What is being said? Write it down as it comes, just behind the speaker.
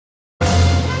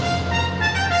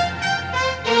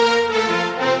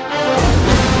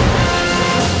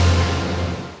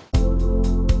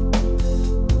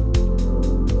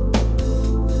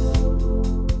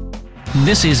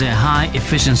This is a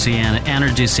high-efficiency and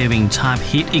energy-saving type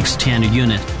heat exchanger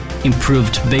unit,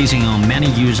 improved based on many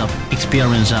years of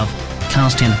experience of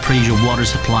constant pressure water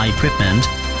supply equipment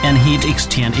and heat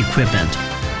exchange equipment.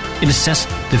 It sets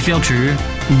the filter,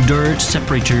 dirt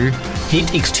separator, heat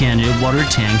exchanger, water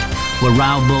tank,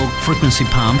 variable frequency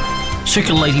pump,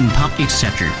 circulating pump,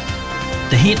 etc.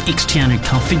 The heat exchanger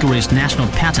configures national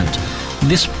patent.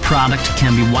 This product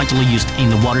can be widely used in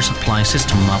the water supply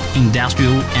system of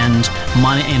industrial and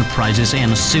mining enterprises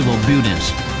and civil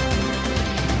buildings.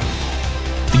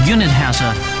 The unit has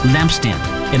a lampstand.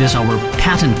 It is our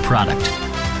patent product.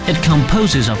 It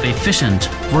composes of efficient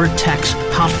Vortex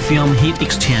Hot-Film Heat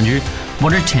Exchanger,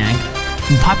 water tank,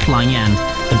 pipeline and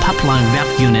the pipeline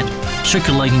valve unit,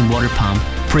 circulating water pump,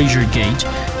 pressure gauge,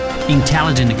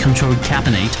 intelligent control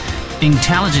cabinet,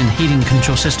 intelligent heating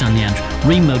control system and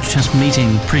remote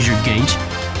transmitting pressure gauge,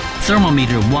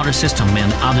 thermometer water system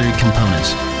and other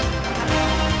components.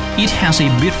 It has a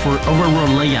beautiful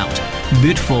overall layout,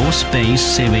 beautiful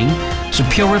space-saving,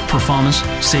 superior performance,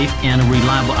 safe and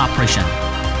reliable operation.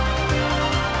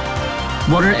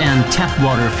 Water and tap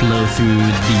water flow through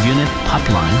the unit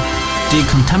pipeline,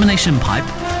 decontamination pipe,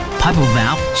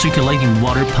 valve, circulating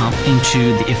water pump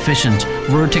into the efficient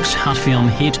Vortex Hot-Film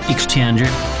Heat Exchanger,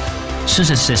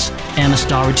 synthesis and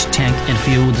storage tank and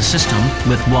fill the system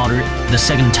with water the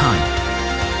second time.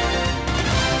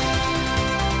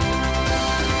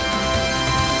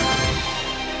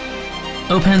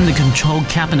 Open the control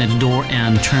cabinet door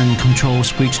and turn control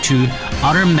switch to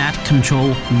automatic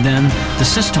control, then the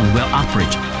system will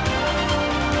operate.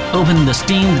 Open the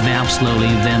steam valve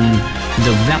slowly, then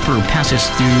the vapor passes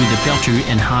through the filter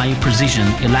and high-precision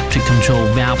electric control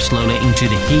valve slowly into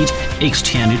the heat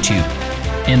exchanger tube.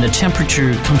 And the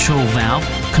temperature control valve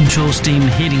controls steam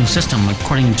heating system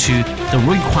according to the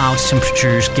required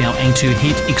temperature scale into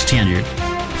heat exchanger.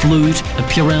 Fluid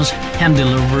appearance, hand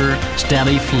deliver,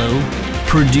 steady flow,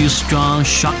 produce strong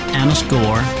shock and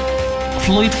score.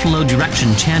 Fluid flow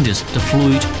direction changes the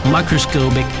fluid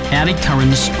microscopic eddy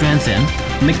current strengthen,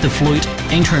 make the fluid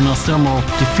internal thermal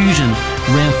diffusion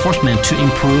reinforcement to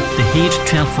improve the heat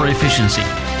transfer efficiency.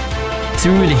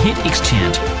 Through the heat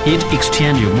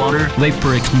exchanger, water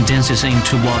vapor condenses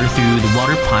into water through the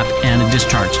water pipe and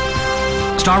discharge.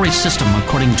 Storage system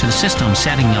according to the system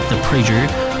setting of the pressure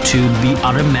to be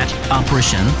automatic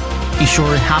operation.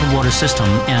 Ensure hot water system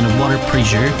and water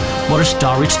pressure, water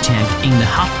storage tank in the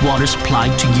hot water supply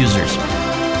to users.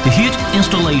 The heat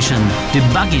installation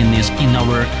debugging is in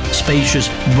our spacious,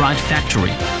 bright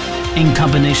factory. In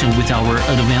combination with our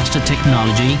advanced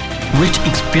technology, rich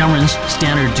experience,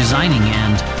 standard designing,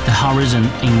 and the horizon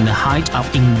in the height of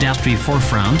industry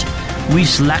forefront, we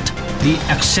select the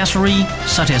accessory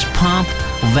such as pump,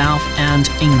 valve, and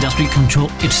industry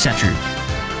control, etc.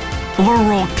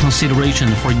 Overall consideration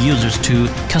for users to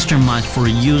customize for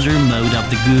user mode of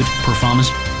the good performance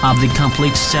of the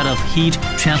complete set of heat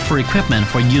transfer equipment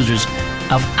for users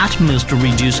of utmost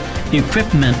reduce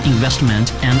equipment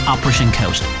investment and operation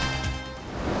cost.